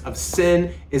wages of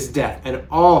sin is death, and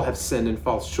all have sinned and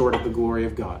fall short of the glory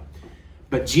of God.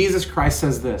 But Jesus Christ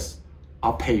says this: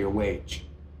 I'll pay your wage.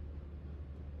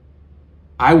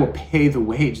 I will pay the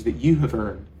wage that you have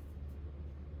earned.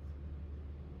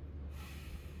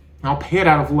 I'll pay it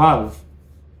out of love.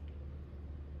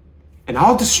 And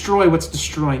I'll destroy what's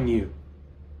destroying you.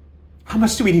 How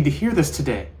much do we need to hear this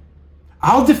today?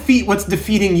 I'll defeat what's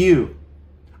defeating you.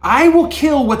 I will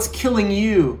kill what's killing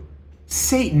you.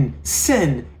 Satan,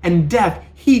 sin, and death.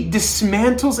 He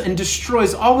dismantles and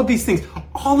destroys all of these things.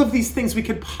 All of these things we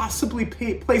could possibly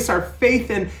place our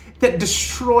faith in that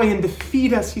destroy and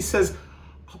defeat us. He says,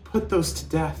 I'll put those to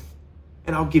death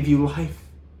and I'll give you life.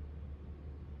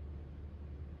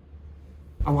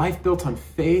 A life built on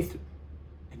faith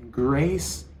and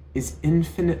grace is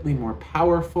infinitely more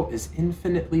powerful, is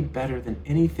infinitely better than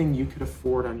anything you could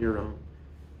afford on your own.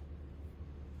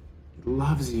 He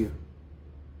loves you.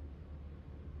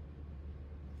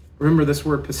 Remember, this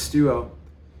word pisteuo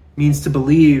means to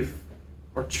believe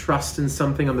or trust in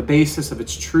something on the basis of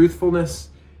its truthfulness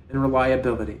and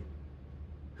reliability.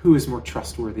 Who is more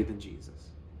trustworthy than Jesus?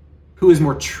 Who is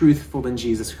more truthful than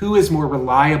Jesus? Who is more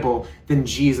reliable than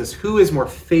Jesus? Who is more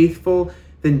faithful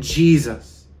than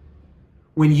Jesus?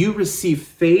 When you receive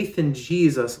faith in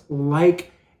Jesus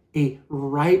like a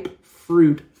ripe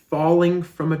fruit falling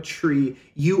from a tree,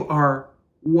 you are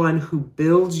one who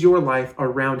builds your life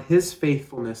around his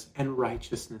faithfulness and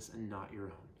righteousness and not your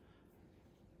own.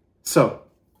 So,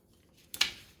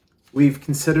 we've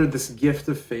considered this gift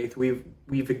of faith. We've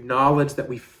acknowledged that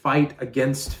we fight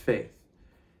against faith.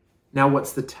 Now,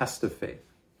 what's the test of faith?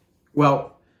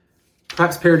 Well,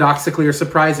 perhaps paradoxically or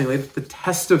surprisingly, the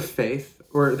test of faith,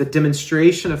 or the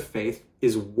demonstration of faith,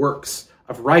 is works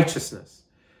of righteousness.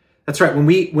 That's right.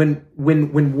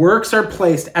 When works are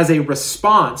placed as a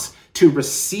response to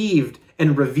received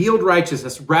and revealed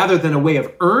righteousness rather than a way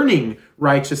of earning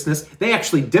righteousness, they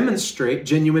actually demonstrate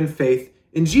genuine faith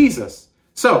in Jesus.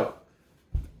 So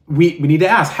we need to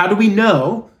ask, how do we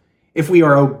know if we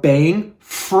are obeying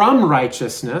from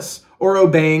righteousness or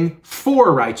obeying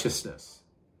for righteousness?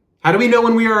 How do we know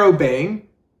when we are obeying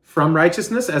from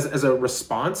righteousness as a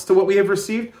response to what we have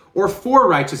received, or for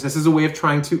righteousness as a way of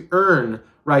trying to earn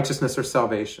righteousness or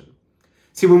salvation?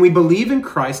 See, when we believe in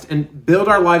Christ and build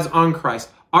our lives on Christ,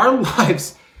 our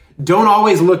lives don't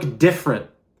always look different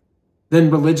than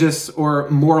religious or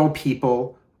moral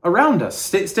people around us.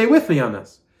 Stay with me on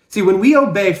this. See, when we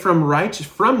obey from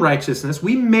righteousness,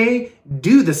 we may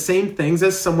do the same things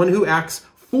as someone who acts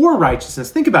for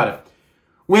righteousness. Think about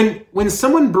it. When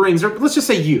someone brings, or let's just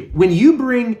say when you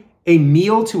bring a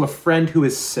meal to a friend who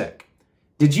is sick,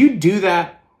 did you do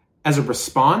that as a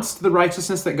response to the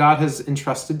righteousness that God has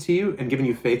entrusted to you and given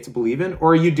you faith to believe in?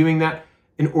 Or are you doing that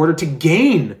in order to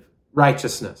gain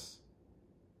righteousness?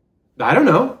 I don't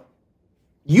know.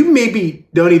 You maybe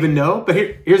don't even know, but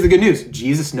here's the good news.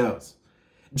 Jesus knows.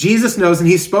 Jesus knows, and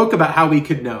he spoke about how we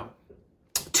could know.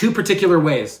 Two particular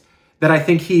ways that I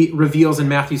think he reveals in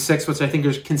Matthew 6, which I think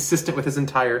are consistent with his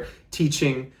entire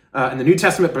teaching in the New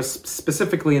Testament, but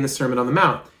specifically in the Sermon on the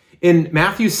Mount. In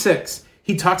Matthew 6,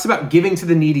 he talks about giving to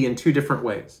the needy in two different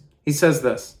ways. He says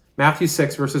this, Matthew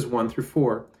 6, verses 1 through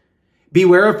 4.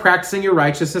 Beware of practicing your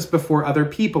righteousness before other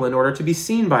people in order to be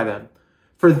seen by them,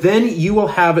 for then you will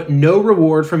have no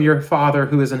reward from your Father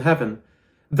who is in heaven.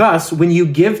 Thus, when you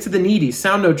give to the needy,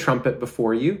 sound no trumpet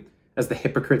before you, as the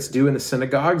hypocrites do in the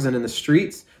synagogues and in the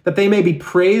streets, that they may be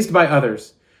praised by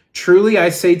others. Truly, I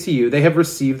say to you, they have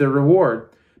received their reward.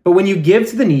 But when you give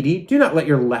to the needy, do not let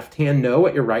your left hand know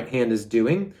what your right hand is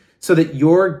doing, so that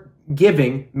your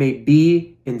giving may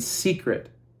be in secret,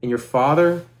 and your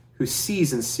Father who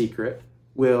sees in secret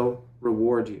will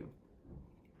reward you.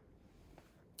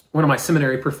 One of my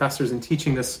seminary professors in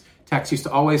teaching this text used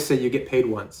to always say you get paid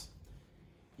once.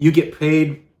 You get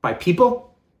paid by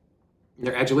people,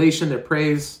 their adulation, their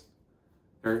praise,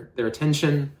 their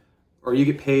attention, or you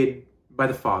get paid by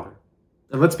the Father.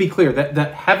 And let's be clear,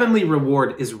 that heavenly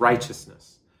reward is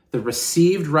righteousness, the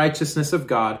received righteousness of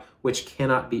God, which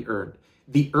cannot be earned.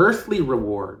 The earthly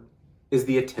reward is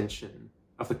the attention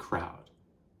of the crowd.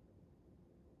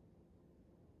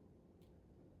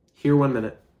 Here 1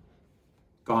 minute,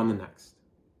 gone the next.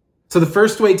 So the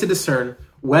first way to discern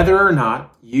whether or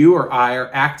not you or I are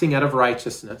acting out of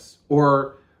righteousness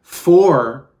or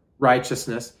for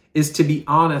righteousness is to be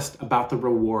honest about the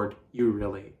reward you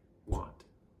really want.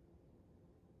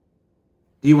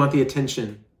 Do you want the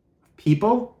attention of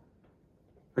people,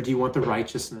 or do you want the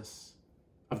righteousness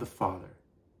of the Father?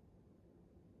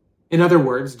 In other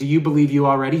words, do you believe you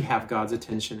already have God's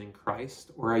attention in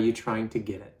Christ, or are you trying to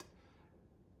get it?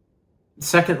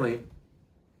 Secondly,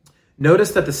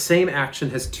 notice that the same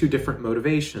action has two different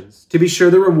motivations. To be sure,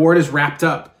 the reward is wrapped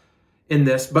up in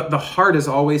this, but the heart is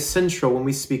always central when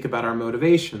we speak about our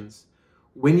motivations.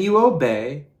 When you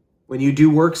obey, when you do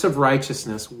works of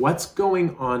righteousness, what's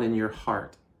going on in your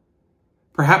heart?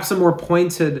 Perhaps a more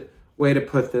pointed way to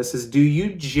put this is, do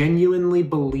you genuinely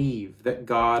believe that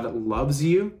God loves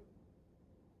you?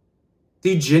 Do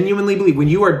you genuinely believe, when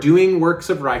you are doing works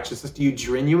of righteousness, do you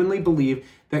genuinely believe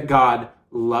that God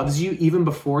loves you even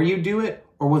before you do it?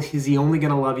 Or is he only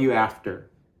going to love you after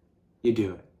you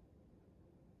do it?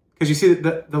 Because you see,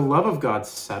 the love of God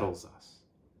settles us.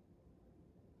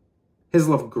 His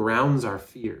love grounds our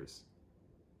fears.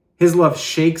 His love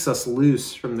shakes us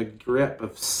loose from the grip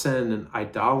of sin and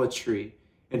idolatry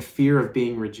and fear of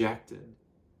being rejected.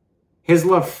 His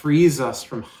love frees us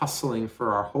from hustling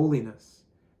for our holiness.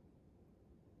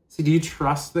 See, do you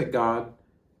trust that God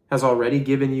has already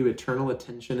given you eternal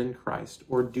attention in Christ?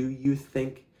 Or do you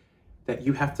think that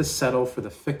you have to settle for the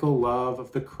fickle love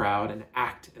of the crowd and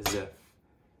act as if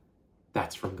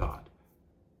that's from God?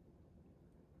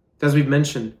 As we've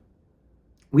mentioned,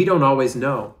 we don't always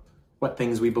know what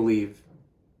things we believe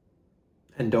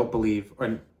and don't believe,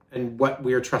 and what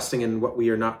we are trusting in and what we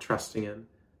are not trusting in.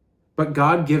 But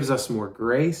God gives us more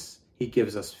grace. He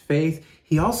gives us faith.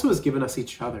 He also has given us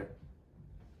each other.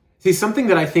 See, something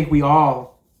that I think we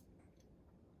all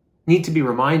need to be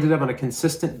reminded of on a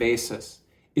consistent basis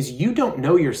is you don't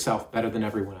know yourself better than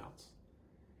everyone else.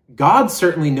 God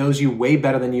certainly knows you way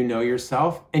better than you know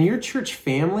yourself, and your church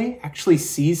family actually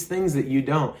sees things that you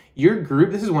don't. Your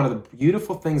group, this is one of the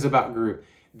beautiful things about group.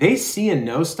 They see and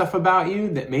know stuff about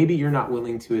you that maybe you're not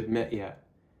willing to admit yet.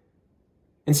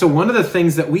 And so one of the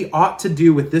things that we ought to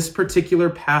do with this particular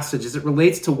passage as it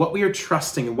relates to what we are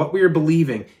trusting and what we are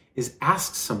believing is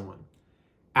ask someone.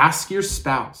 Ask your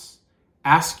spouse.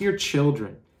 Ask your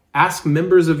children. Ask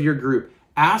members of your group.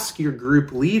 Ask your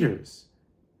group leaders.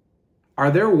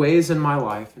 Are there ways in my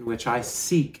life in which I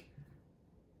seek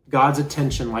God's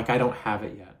attention like I don't have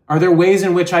it yet? Are there ways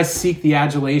in which I seek the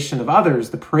adulation of others,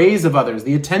 the praise of others,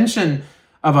 the attention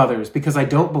of others because I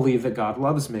don't believe that God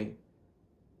loves me?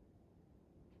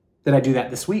 Did I do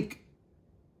that this week?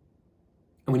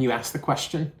 And when you ask the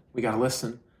question, we got to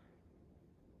listen.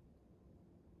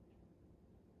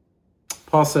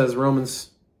 Paul says,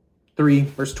 Romans 3,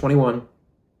 verse 21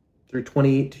 through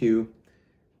 22,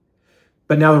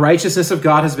 But now the righteousness of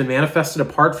God has been manifested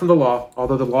apart from the law,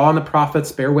 although the law and the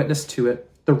prophets bear witness to it.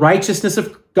 The righteousness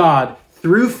of God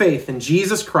through faith in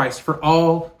Jesus Christ for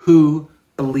all who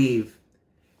believe.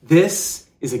 This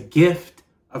is a gift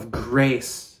of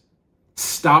grace.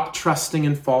 Stop trusting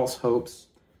in false hopes.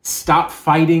 Stop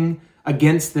fighting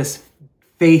against this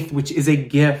faith, which is a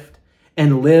gift,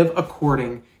 and live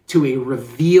according to a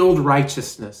revealed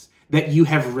righteousness that you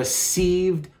have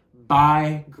received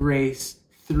by grace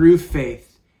through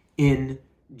faith in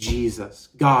Jesus.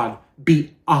 God,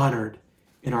 be honored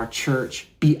in our church.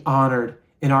 Be honored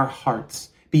in our hearts.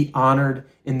 Be honored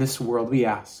in this world, we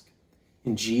ask.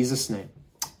 In Jesus' name,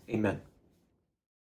 amen.